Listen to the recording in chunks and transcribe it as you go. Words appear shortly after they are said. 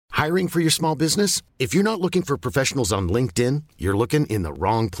Hiring for your small business? If you're not looking for professionals on LinkedIn, you're looking in the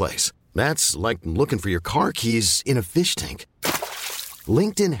wrong place. That's like looking for your car keys in a fish tank.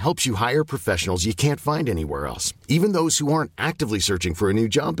 LinkedIn helps you hire professionals you can't find anywhere else, even those who aren't actively searching for a new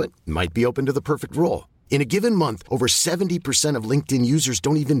job but might be open to the perfect role. In a given month, over 70% of LinkedIn users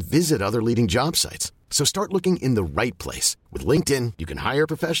don't even visit other leading job sites. So start looking in the right place. With LinkedIn, you can hire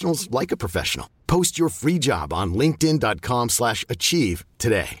professionals like a professional. Post your free job on linkedin.com/achieve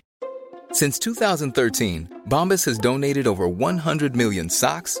today. Since 2013, Bombas has donated over 100 million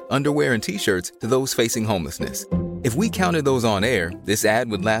socks, underwear, and T-shirts to those facing homelessness. If we counted those on air, this ad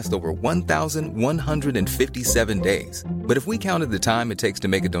would last over 1,157 days. But if we counted the time it takes to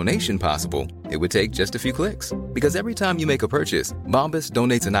make a donation possible, it would take just a few clicks. Because every time you make a purchase, Bombas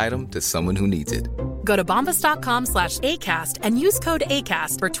donates an item to someone who needs it. Go to bombas.com/ACAST and use code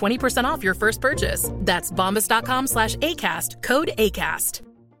ACAST for 20% off your first purchase. That's bombas.com/ACAST, code ACAST.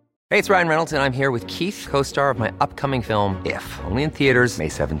 Hey, it's Ryan Reynolds, and I'm here with Keith, co-star of my upcoming film, If, only in theaters May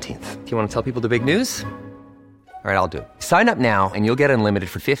 17th. Do you want to tell people the big news? All right, I'll do it. Sign up now and you'll get unlimited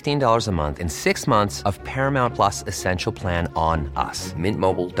for $15 a month and 6 months of Paramount Plus Essential Plan on us.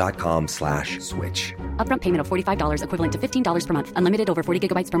 MintMobile.com/switch. Upfront payment of $45 equivalent to $15 per month. Unlimited over 40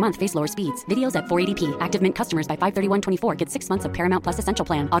 gigabytes per month. Face lower speeds. Videos at 480p. Active Mint customers by 531.24 get 6 months of Paramount Plus Essential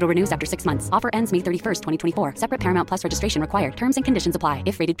Plan. Auto renews after 6 months. Offer ends May 31st, 2024. Separate Paramount Plus registration required. Terms and conditions apply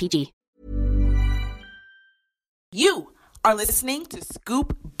if rated PG. You are listening to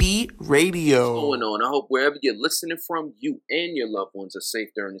Scoop B Radio. What's going on? I hope wherever you're listening from, you and your loved ones are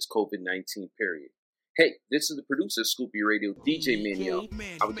safe during this COVID-19 period. Hey, this is the producer of Scoop B Radio, DJ Manio.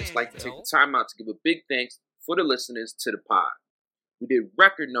 I would just like to take the time out to give a big thanks for the listeners to the pod. We did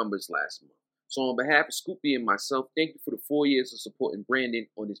record numbers last month. So on behalf of Scoop B and myself, thank you for the 4 years of supporting Brandon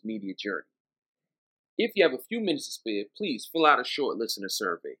on his media journey. If you have a few minutes to spare, please fill out a short listener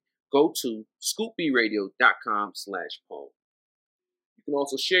survey. Go to scoopbradio.com/poll. You can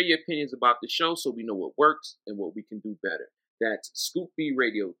also share your opinions about the show so we know what works and what we can do better. That's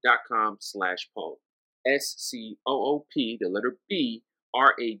scoopbradio.com/poll. SCOOP, the letter B,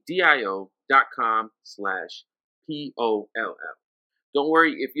 RADIO.com/POLL. Don't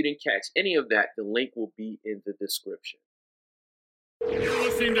worry if you didn't catch any of that, the link will be in the description. You're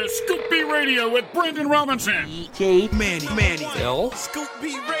listening to Scoop B Radio with Brandon Robinson. DJ Manny. Yo. Scoop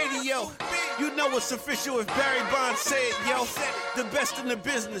B Radio. You know it's official if Barry Bonds said, yo, the best in the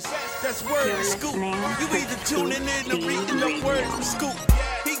business. That's word of Scoop. You either tuning in or reading the word from Scoop.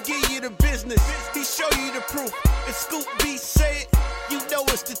 He give you the business. He show you the proof. If Scoop B say it, you know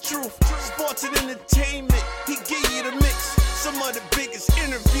it's the truth. Sports and entertainment, he give you the mix. Some of the biggest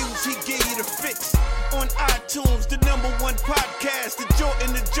interviews, he give you the fix. On iTunes, the #1 podcast, the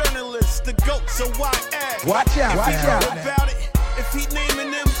Jordan, the journalist, the GOAT, so why ask? Watch out. About it, if he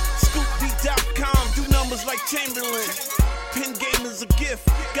naming them, ScoopD.com, do numbers like Chamberlain. Pin game is a gift,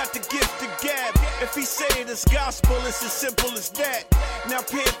 got the gift to gab. If he say it is gospel, it's as simple as that. Now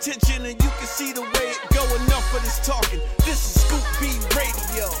pay attention and you can see the way it go. Enough of this talking, this is Scoop B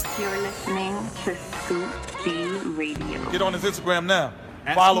Radio. You're listening to Scoop B Radio. Get on his Instagram now.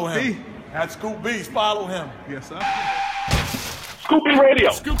 Follow him. At Scoop B, follow him. Yes, sir. Scoop B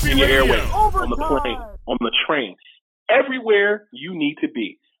Radio. Scoop B in your Radio. airway, on the plane, on the train, everywhere you need to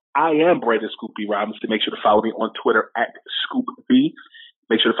be. I am Brandon Scoop B Robinson. Make sure to follow me on Twitter at Scoop B.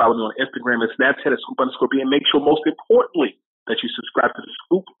 Make sure to follow me on Instagram and Snapchat at Scoop_B. And make sure, most importantly, that you subscribe to the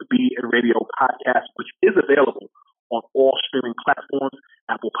Scoop B Radio podcast, which is available on all streaming platforms: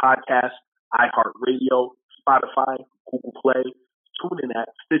 Apple Podcasts, iHeartRadio, Spotify, Google Play, TuneIn app,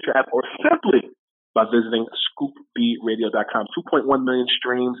 Stitcher app, or simply by visiting scoopbradio.com. 2.1 million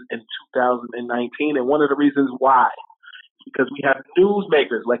streams in 2019. And one of the reasons why is because we have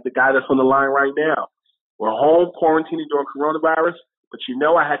newsmakers like the guy that's on the line right now. We're home quarantining during coronavirus, but you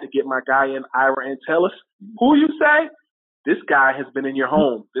know I had to get my guy in, Ira Antelis. Who you say? This guy has been in your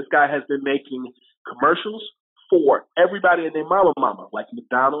home. This guy has been making commercials for everybody and their mama, like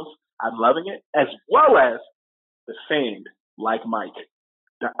McDonald's. I'm loving it, as well as the famed Like Mike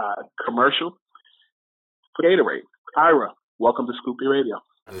commercial for Gatorade. Ira, welcome to Scoop B Radio.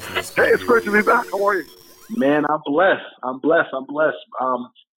 Hey, it's great to be back. How are you? Man, I'm blessed. I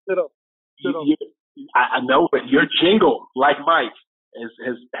know, but your jingle, Like Mike,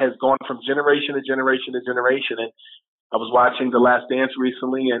 has gone from generation to generation to generation. And I was watching The Last Dance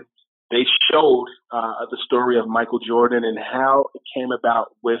recently, and they showed the story of Michael Jordan and how it came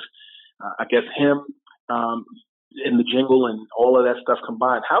about with, I guess, him in the jingle and all of that stuff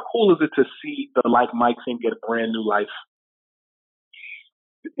combined. How cool is it to see the Like Mike thing get a brand new life?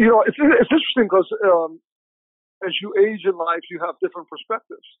 You know, it's interesting because as you age in life, you have different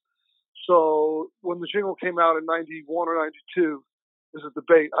perspectives. So when the jingle came out in 91 or 92, there's a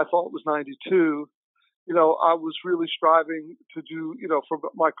debate. I thought it was 92. You know, I was really striving to do, you know, for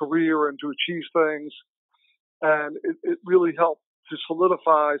my career and to achieve things. And it really helped to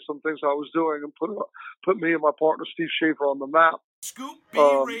solidify some things I was doing and put me and my partner, Steve Shafer, on the map. Scoop B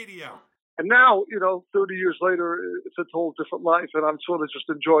Radio. And now, you know, 30 years later, it's a whole different life. And I'm sort of just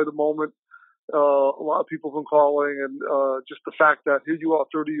enjoy the moment. A lot of people have been calling, and just the fact that here you are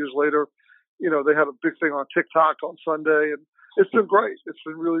 30 years later, you know, they had a big thing on TikTok on Sunday, and it's been great. It's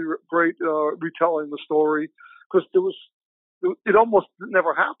been really great retelling the story, because it almost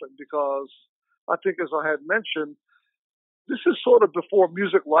never happened, because I think, as I had mentioned, this is sort of before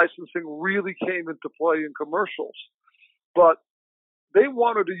music licensing really came into play in commercials. But they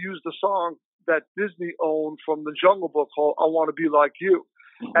wanted to use the song that Disney owned from the Jungle Book called I Want to Be Like You.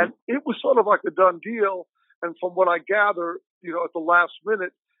 Mm-hmm. And it was sort of like a done deal. And from what I gather, you know, at the last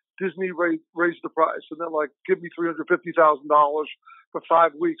minute, Disney raised the price. And then, like, give me $350,000 for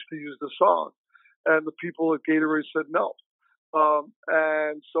 5 weeks to use the song. And the people at Gatorade said no.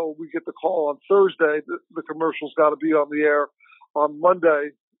 And so we get the call on Thursday. The commercial's got to be on the air on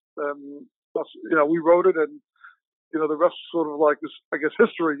Monday. And, you know, we wrote it, and, you know, the rest is sort of like this, I guess,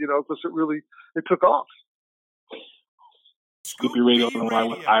 history, you know, because it took off. Scoop B Radio on the line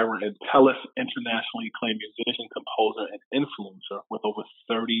with Ira Entellus, internationally acclaimed musician, composer, and influencer with over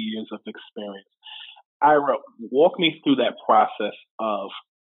 30 years of experience. Ira, walk me through that process of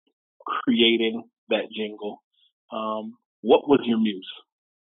creating that jingle. What was your muse?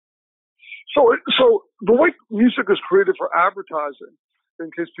 So the way music is created for advertising,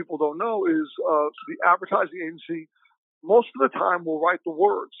 in case people don't know, is the advertising agency most of the time will write the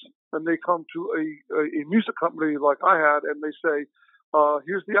words, and they come to a music company like I had, and they say,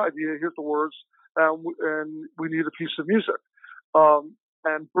 here's the idea, here's the words, and we need a piece of music.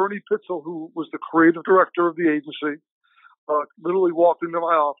 And Bernie Pitzel, who was the creative director of the agency, literally walked into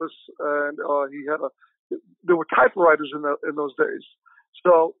my office, and there were typewriters in those days.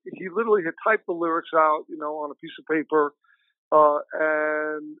 So he literally had typed the lyrics out, you know, on a piece of paper,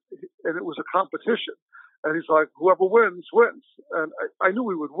 and it was a competition. And he's like, whoever wins, wins. And I knew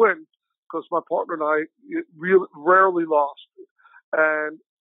we would win, because my partner and I rarely lost. And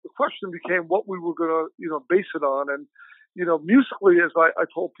the question became what we were going to, you know, base it on. And, you know, musically, as I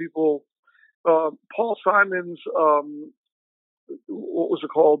told people, Paul Simon's, what was it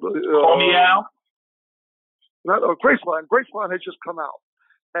called? Call Me Al? Graceland. Graceland had just come out.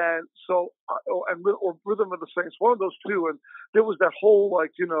 And so, or Rhythm of the Saints, one of those two. And there was that whole,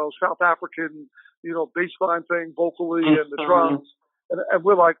 like, you know, South African, you know, bass line thing vocally and the drums. And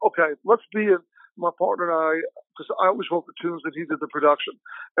we're like, okay, let's be in, my partner and I, because I always wrote the tunes and he did the production.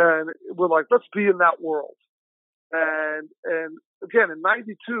 And we're like, let's be in that world. And again, in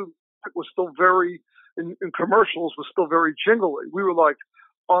 92, it was still very, in commercials, was still very jingly. We were like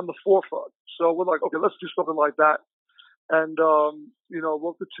on the forefront. So we're like, okay, let's do something like that. And, you know,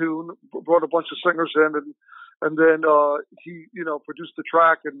 wrote the tune, brought a bunch of singers in, and then he, you know, produced the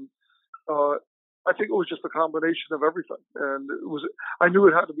track. And I think it was just a combination of everything. And I knew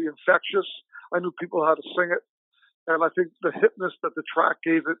it had to be infectious. I knew people had to sing it. And I think the hipness that the track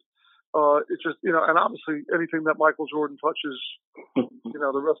gave it, it's just, you know, and obviously anything that Michael Jordan touches, you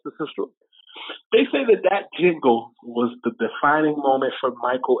know, the rest is history. They say that jingle was the defining moment for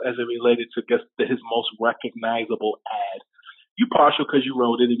Michael as it related to his most recognizable ad. You partial because you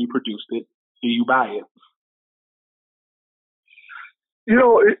wrote it and you produced it. Do you buy it? You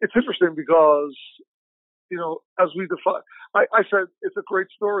know, it's interesting because, you know, as we define, I said it's a great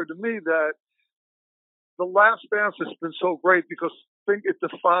story to me that The Last Dance has been so great because I think it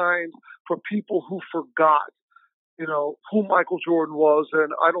defined for people who forgot, you know, who Michael Jordan was.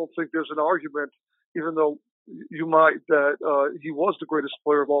 And I don't think there's an argument, even though you might, that he was the greatest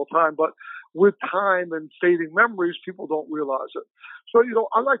player of all time. But with time and fading memories, people don't realize it. So, you know,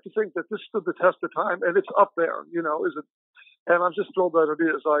 I like to think that this stood the test of time, and it's up there, you know, is it? And I'm just thrilled that it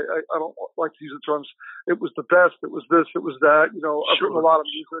is. I don't like to use the terms, it was the best, it was this, it was that. You know, I've written a lot of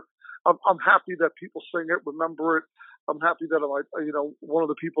music. I'm happy that people sing it, remember it. I'm happy that you know, one of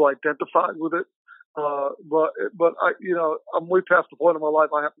the people identified with it. But I, you know, I'm way past the point of my life.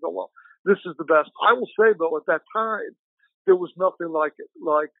 I have to go, well, this is the best. I will say though, at that time, there was nothing like it.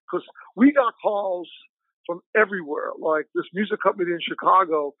 Like, cause we got calls from everywhere. Like this music company in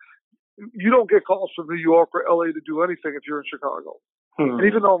Chicago, you don't get calls from New York or LA to do anything if you're in Chicago. And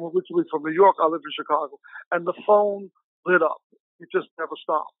even though I'm originally from New York, I live in Chicago, and the phone lit up. It just never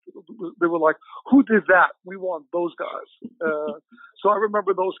stopped. They were like, who did that? We want those guys. So I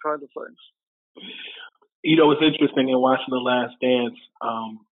remember those kind of things. You know, it's interesting in watching The Last Dance.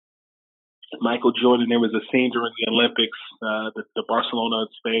 Michael Jordan. There was a scene during the Olympics, the Barcelona,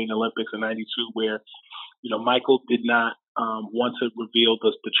 Spain Olympics in '92, where Michael did not want to reveal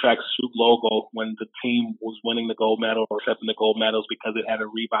the tracksuit logo when the team was winning the gold medal or accepting the gold medals because it had a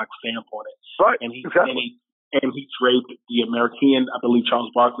Reebok stamp on it. Right. And he exactly. and he draped the American, I believe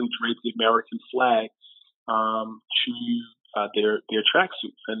Charles Barkley draped the American flag to their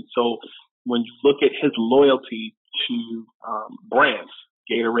tracksuits. And so when you look at his loyalty to brands,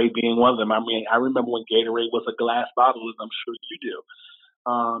 Gatorade being one of them. I mean, I remember when Gatorade was a glass bottle, as I'm sure you do.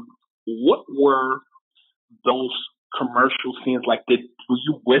 What were those commercial scenes like? Were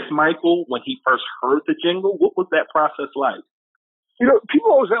you with Michael when he first heard the jingle? What was that process like? People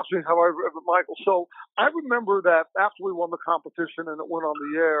always ask me how I remember Michael. So I remember that after we won the competition and it went on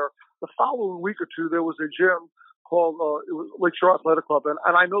the air, the following week or two, there was a gym called it was Lakeshore Athletic Club, and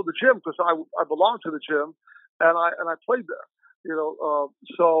I know the gym because I belonged to the gym, and I played there.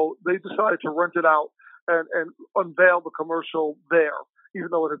 So they decided to rent it out and unveil the commercial there, even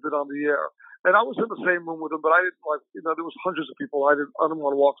though it had been on the air. And I was in the same room with him, but I didn't there was hundreds of people. I didn't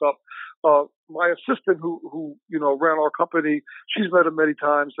want to walk up. My assistant who ran our company, she's met him many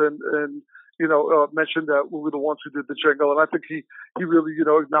times and mentioned that we were the ones who did the jingle. And I think he really,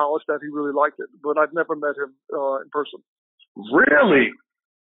 acknowledged that he really liked it, but I've never met him in person. Really?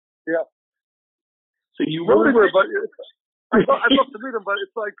 Yeah. So you really were, but I'd love to meet him, but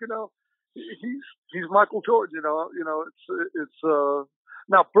it's like, he's Michael Jordan, it's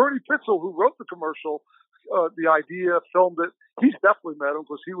now Bernie Pitzel, who wrote the commercial, the idea, filmed it, he's definitely met him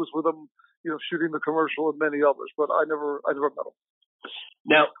because he was with him, shooting the commercial and many others, but I never met him.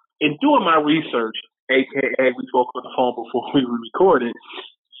 Now, in doing my research, aka we spoke on the phone before we recorded,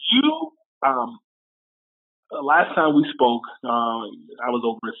 you, last time we spoke, I was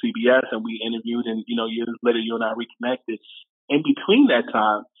over at CBS and we interviewed, and years later you and I reconnected. In between that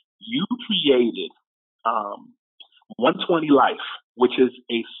time, you created 120 Life, which is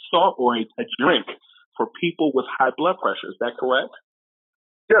a salt or a drink for people with high blood pressure. Is that correct?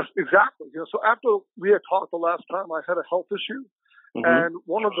 Yes, exactly. So after we had talked the last time, I had a health issue, and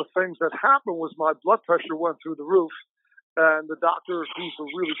one of the things that happened was my blood pressure went through the roof, and the doctor, who's a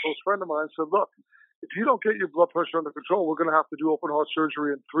really close friend of mine, said, "Look, if you don't get your blood pressure under control, we're going to have to do open heart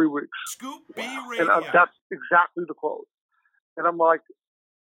surgery in 3 weeks." Scoop B Radio. And that's exactly the quote. And I'm like,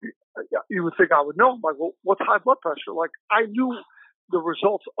 you would think I would know. I'm like, well, what's high blood pressure? Like, I knew the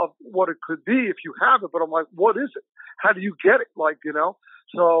results of what it could be if you have it, but I'm like, what is it? How do you get it?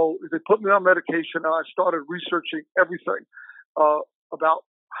 So they put me on medication, and I started researching everything about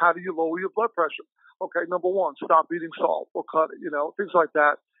how do you lower your blood pressure. Okay, number one, stop eating salt or cut it, things like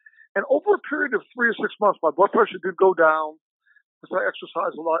that. And over a period of 3 or 6 months, my blood pressure did go down because I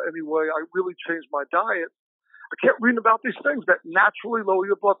exercise a lot anyway. I really changed my diet. I kept reading about these things that naturally lower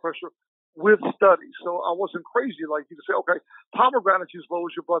your blood pressure with studies. So I wasn't crazy. Like you could say, okay, pomegranate juice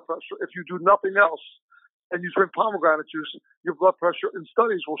lowers your blood pressure. If you do nothing else and you drink pomegranate juice, your blood pressure in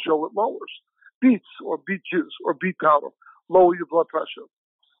studies will show it lowers. Beets or beet juice or beet powder lower your blood pressure.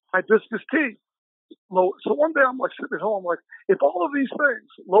 Hibiscus tea. So one day I'm like sitting at home, I'm like, if all of these things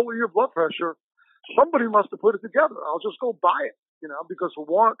lower your blood pressure, somebody must have put it together. I'll just go buy it, because 6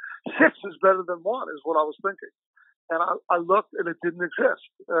 is better than 1 is what I was thinking. And I looked and it didn't exist.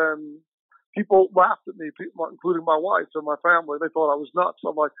 And people laughed at me, including my wife and my family. They thought I was nuts.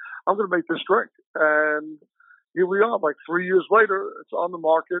 I'm like, I'm going to make this drink. And here we are, like 3 years later, it's on the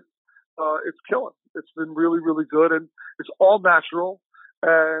market. It's killing. It's been really, really good. And it's all natural.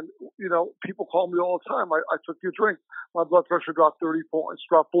 And, people call me all the time. I took your drink. My blood pressure dropped 30 points,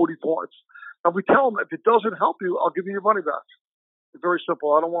 dropped 40 points. And we tell them, if it doesn't help you, I'll give you your money back. It's very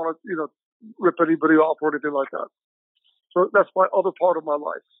simple. I don't want to, rip anybody off or anything like that. So that's my other part of my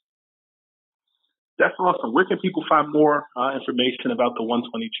life. That's awesome. Where can people find more information about the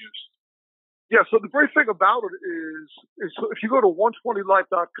 120 juice? Yeah, so the great thing about it is if you go to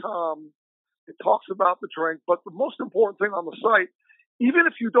 120life.com, it talks about the drink. But the most important thing on the site, even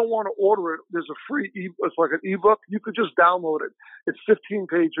if you don't want to order it, there's a free it's like an ebook. You could just download it. It's 15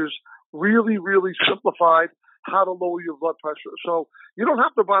 pages, really, really simplified how to lower your blood pressure. So you don't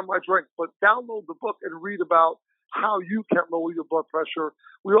have to buy my drink, but download the book and read about how you can lower your blood pressure.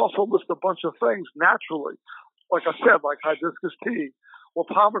 We also list a bunch of things naturally, like I said, like hibiscus tea or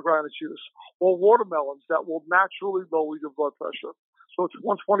pomegranate juice or watermelons that will naturally lower your blood pressure. So it's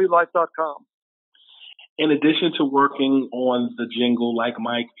 120life.com. In addition to working on the jingle like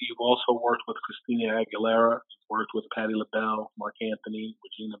Mike, you've also worked with Christina Aguilera, you've worked with Patti LaBelle, Mark Anthony,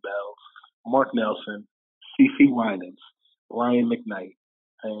 Regina Belle, Mark Nelson, CeCe Winans, Ryan McKnight,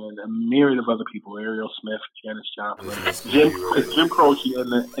 and a myriad of other people, Ariel Smith, Janis Joplin, Jim Croce,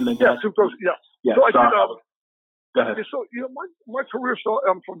 and the yeah, Jim Croce, yeah. Yeah, so I did, go ahead. So, my career,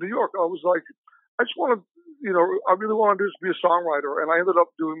 I'm from New York. I was like, I just want to, I really want to be a songwriter. And I ended up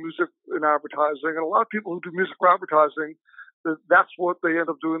doing music in advertising. And a lot of people who do music for advertising, that's what they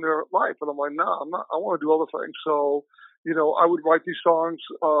end up doing in their life. And I'm like, nah, I'm not, I want to do other things. So, I would write these songs,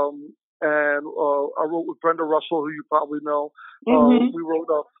 and I wrote with Brenda Russell, who you probably know. Mm-hmm. We wrote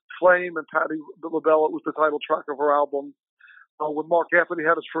Flame, and Patti LaBelle was the title track of her album. When Mark Anthony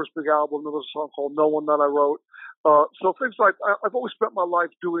had his first big album, there was a song called No One that I wrote. So things like, I've always spent my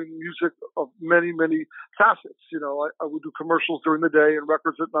life doing music of many, many facets. I would do commercials during the day and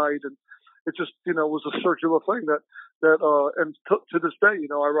records at night. And it just, was a circular thing and to this day,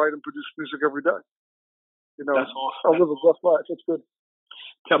 I write and produce music every day. That's awesome. I live a blessed life. It's good.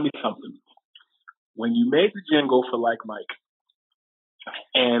 Tell me something. When you made the jingle for Like Mike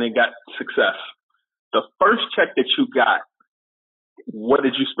and it got success, the first check that you got, what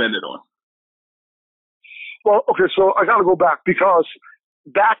did you spend it on? Well, okay, so I got to go back because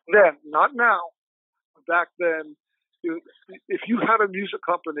back then, not now, back then, if you had a music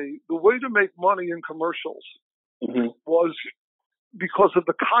company, the way to make money in commercials was because of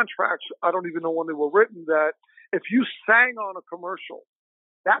the contracts. I don't even know when they were written, that if you sang on a commercial,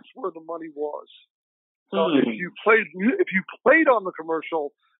 that's where the money was. If you played on the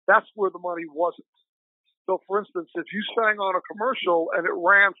commercial, that's where the money wasn't. So, for instance, if you sang on a commercial and it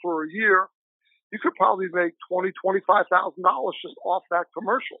ran for a year, you could probably make $20,000, $25,000 just off that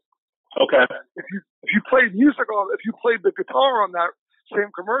commercial. Okay. If you played if you played the guitar on that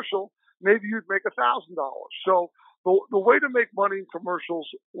same commercial, maybe you'd make $1,000. So the way to make money in commercials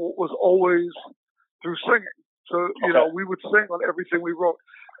was always through singing. So we would sing on everything we wrote.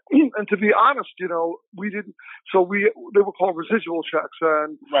 And to be honest, we didn't. So they were called residual checks,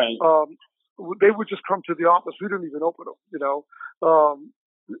 and they would just come to the office. We didn't even open them,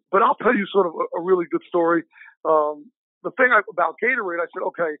 But I'll tell you sort of a really good story. The thing about Gatorade, I said,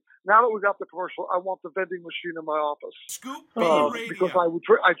 okay, now that we got the commercial, I want the vending machine in my office. Scoop B Radio. Because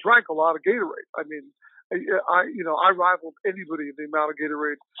I drank a lot of Gatorade. I mean, I rivaled anybody in the amount of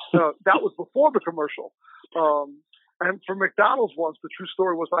Gatorade. That was before the commercial. And for McDonald's once, the true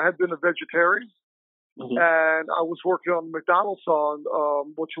story was I had been a vegetarian. And I was working on the McDonald's song,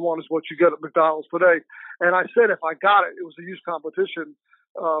 What You Want Is What You Get at McDonald's Today. And I said if I got it, it was a youth competition,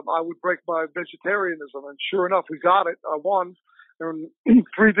 I would break my vegetarianism. And sure enough, we got it. I won. And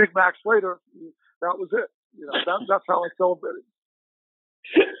 3 Big Macs later, that was it. That's how I celebrated.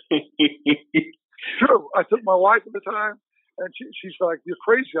 True. I took my wife at the time, and she's like, "You're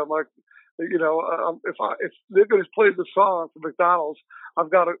crazy." I'm like, if they're going to play the song for McDonald's, I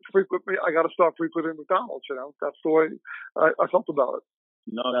got to start frequenting McDonald's. That's the way I felt about it.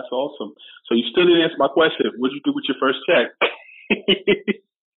 No, that's awesome. So you still didn't answer my question. What did you do with your first check?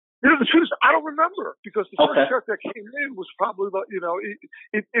 The truth is, I don't remember, because the first check that came in was probably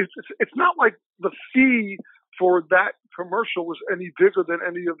it's not like the fee for that commercial was any bigger than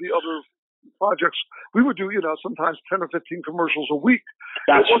any of the other projects we would do. Sometimes 10 or 15 commercials a week.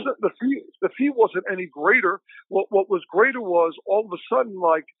 Gotcha. It wasn't the fee. The fee wasn't any greater. What was greater was all of a sudden,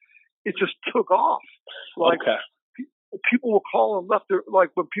 like, it just took off. Like, people were calling left.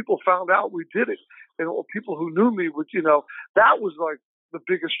 Like, when people found out we did it, and people who knew me would, that was like the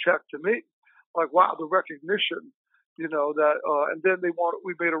biggest check to me. Like, wow, the recognition, that, and then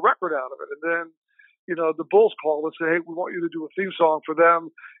we made a record out of it. And then, the Bulls called and said, hey, we want you to do a theme song for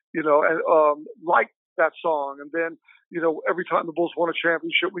them, and like that song. And then, every time the Bulls won a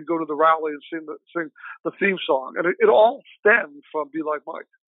championship, we'd go to the rally and sing the theme song. And it all stemmed from Be Like Mike.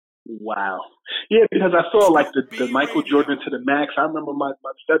 Wow. Yeah, because I saw like the Michael Jordan to the Max. I remember my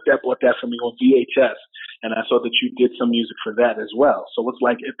stepdad bought that for me on VHS, and I saw that you did some music for that as well. So it's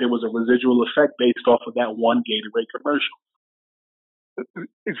like if there was a residual effect based off of that one Gatorade commercial.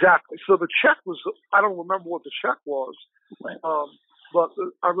 Exactly. So the check was, I don't remember what the check was, but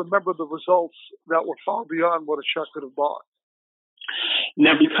I remember the results that were far beyond what a check could have bought.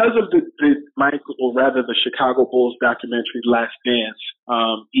 Now, because of the Chicago Bulls documentary Last Dance,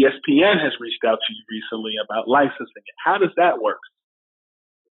 ESPN has reached out to you recently about licensing it. How does that work?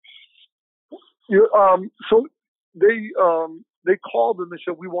 So they called and they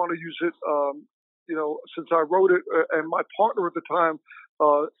said, we want to use it. Since I wrote it, and my partner at the time,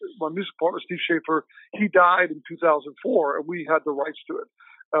 my music partner Steve Schaefer, he died in 2004, and we had the rights to it.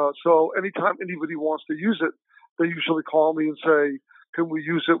 So anytime anybody wants to use it, they usually call me and say, can we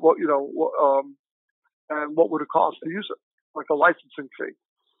use it? And what would it cost to use it? Like a licensing fee.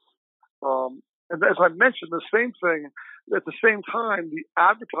 And as I mentioned, the same thing, at the same time, the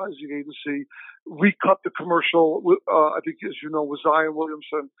advertising agency recut the commercial, I think, as you know, with Zion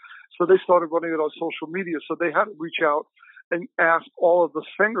Williamson. So they started running it on social media. So they had to reach out and ask all of the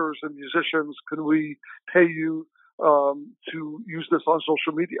singers and musicians, can we pay you to use this on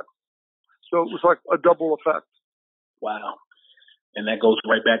social media? So it was like a double effect. Wow. And that goes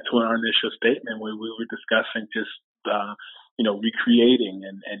right back to our initial statement where we were discussing just, recreating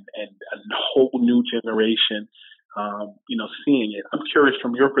and a whole new generation, seeing it. I'm curious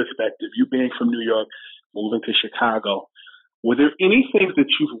from your perspective, you being from New York, moving to Chicago, were there any things that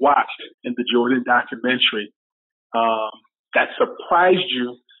you've watched in the Jordan documentary that surprised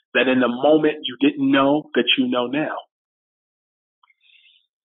you that in the moment you didn't know that you know now?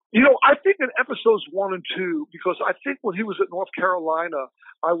 I think in episodes 1 and 2, because I think when he was at North Carolina,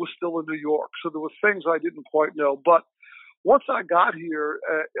 I was still in New York. So there were things I didn't quite know. But once I got here,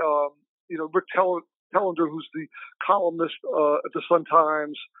 Rick Tellender, who's the columnist at the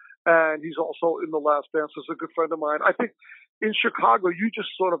Sun-Times, and he's also in The Last Dance, is a good friend of mine. I think in Chicago, you just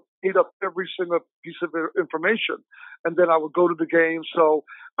sort of ate up every single piece of information. And then I would go to the game. So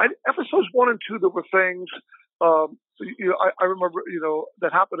episodes 1 and 2, there were things, I remember,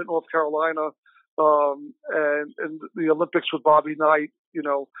 that happened in North Carolina, and the Olympics with Bobby Knight,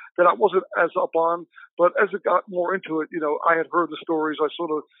 that I wasn't as up on. But as it got more into it, I had heard the stories. I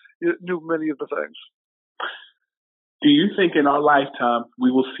sort of knew many of the things. Do you think in our lifetime we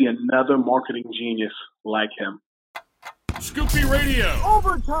will see another marketing genius like him? Scoop B Radio.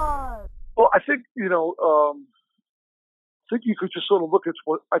 Overtime. Well, I think, I think you could just sort of look at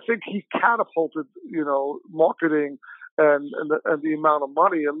what I think he catapulted, marketing and the amount of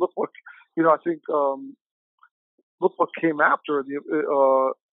money, and look what, I think, look what came after.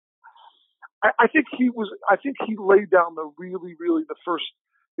 I think he laid down the really the first,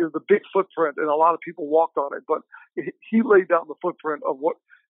 the big footprint, and a lot of people walked on it, but he laid down the footprint of what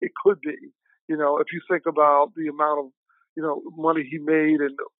it could be. If you think about the amount of, money he made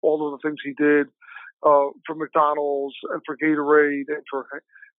and all of the things he did, for McDonald's and for Gatorade and for,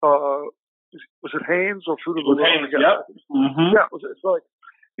 was it Hanes or Fruit of the Loom? Yep. Mm-hmm. Yeah, it's like,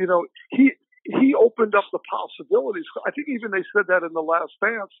 he opened up the possibilities. I think even they said that in The Last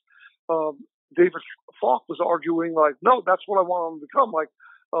Dance. David Falk was arguing like, no, that's what I want him to become, like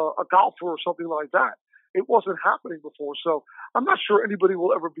a golfer or something like that. It wasn't happening before. So I'm not sure anybody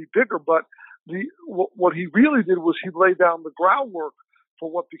will ever be bigger, but what he really did was he laid down the groundwork for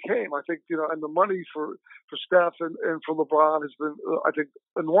what became. I think, and the money for Steph and for LeBron has been, I think,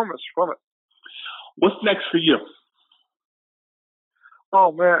 enormous from it. What's next for you?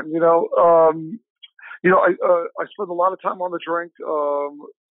 Oh man, I spend a lot of time on the drink.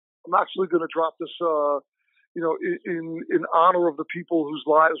 I'm actually going to drop this, in honor of the people whose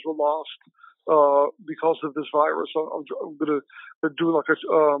lives were lost because of this virus. I'm going to do like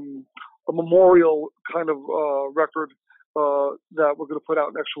a memorial kind of record that we're going to put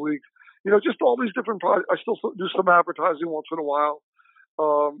out next week. Just all these different projects. I still do some advertising once in a while.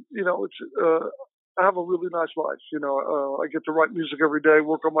 I have a really nice life. I get to write music every day,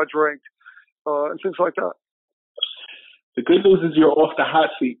 work on my drink, and things like that. The good news is you're off the hot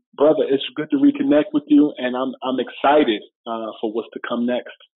seat, brother. It's good to reconnect with you, and I'm excited for what's to come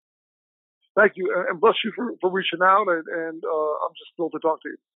next. Thank you, and bless you for reaching out, and I'm just thrilled to talk to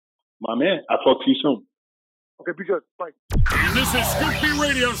you. My man, I'll talk to you soon. Okay, be good. Bye. And this is Scoop B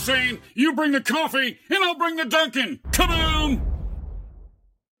Radio saying, you bring the coffee, and I'll bring the Dunkin'. Kaboom!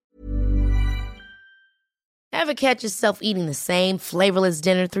 Ever catch yourself eating the same flavorless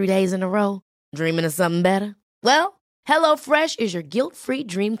dinner 3 days in a row? Dreaming of something better? Well, HelloFresh is your guilt-free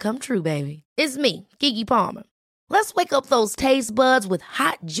dream come true, baby. It's me, Keke Palmer. Let's wake up those taste buds with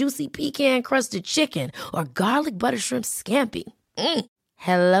hot, juicy pecan-crusted chicken or garlic butter shrimp scampi.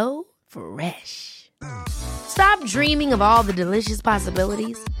 Hello Fresh. Stop dreaming of all the delicious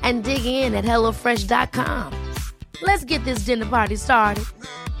possibilities and dig in at HelloFresh.com. Let's get this dinner party started.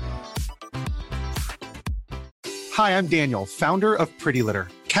 Hi, I'm Daniel, founder of Pretty Litter.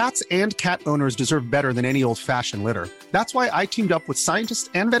 Cats and cat owners deserve better than any old-fashioned litter. That's why I teamed up with scientists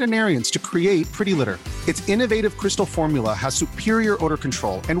and veterinarians to create Pretty Litter. Its innovative crystal formula has superior odor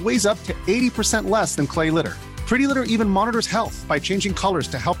control and weighs up to 80% less than clay litter. Pretty Litter even monitors health by changing colors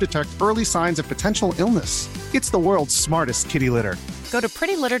to help detect early signs of potential illness. It's the world's smartest kitty litter. Go to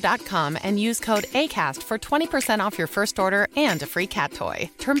prettylitter.com and use code ACAST for 20% off your first order and a free cat toy.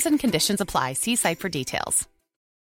 Terms and conditions apply. See site for details.